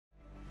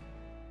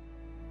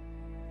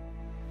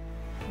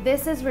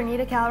This is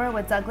Ronita Kalra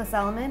with Douglas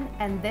Elliman,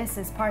 and this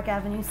is Park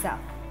Avenue South.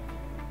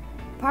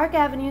 Park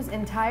Avenue's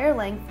entire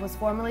length was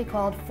formerly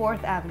called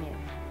 4th Avenue.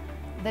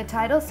 The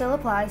title still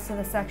applies to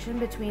the section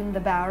between the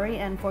Bowery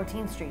and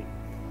 14th Street.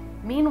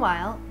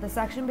 Meanwhile, the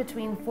section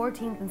between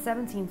 14th and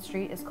 17th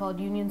Street is called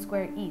Union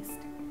Square East.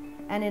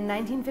 And in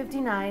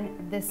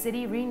 1959, the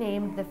city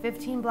renamed the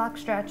 15-block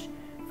stretch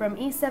from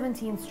East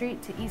 17th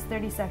Street to East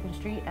 32nd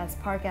Street as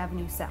Park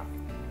Avenue South.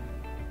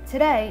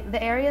 Today,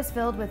 the area is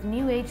filled with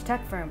new-age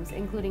tech firms,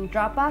 including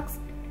Dropbox,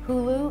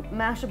 Hulu,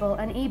 Mashable,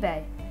 and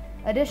eBay.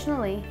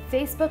 Additionally,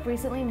 Facebook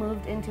recently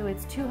moved into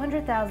its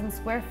 200,000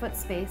 square foot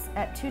space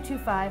at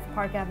 225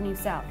 Park Avenue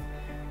South,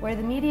 where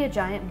the media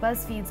giant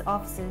BuzzFeed's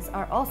offices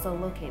are also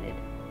located.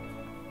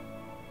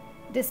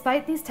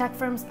 Despite these tech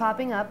firms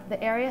popping up,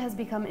 the area has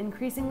become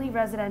increasingly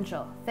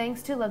residential,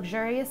 thanks to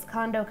luxurious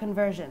condo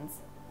conversions.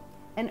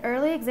 An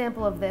early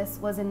example of this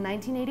was in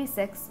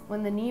 1986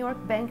 when the New York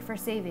Bank for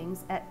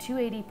Savings at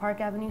 280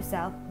 Park Avenue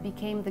South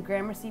became the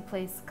Gramercy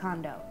Place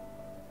condo.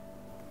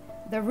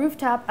 The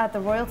rooftop at the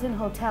Royalton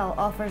Hotel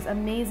offers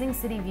amazing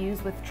city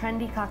views with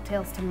trendy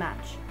cocktails to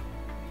match.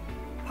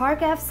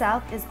 Park Ave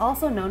South is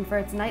also known for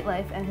its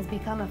nightlife and has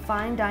become a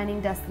fine dining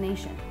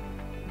destination.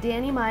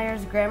 Danny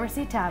Meyer's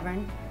Gramercy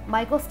Tavern,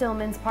 Michael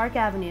Stillman's Park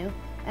Avenue,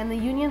 and the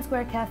Union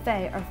Square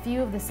Cafe are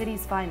few of the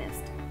city's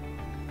finest.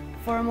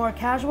 For a more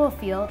casual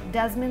feel,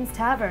 Desmond's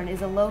Tavern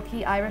is a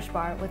low-key Irish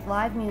bar with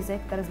live music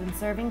that has been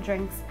serving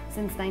drinks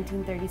since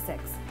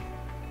 1936.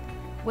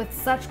 With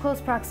such close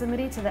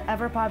proximity to the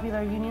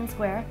ever-popular Union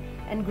Square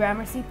and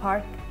Gramercy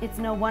Park, it's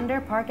no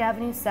wonder Park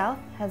Avenue South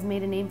has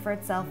made a name for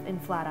itself in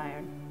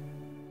Flatiron.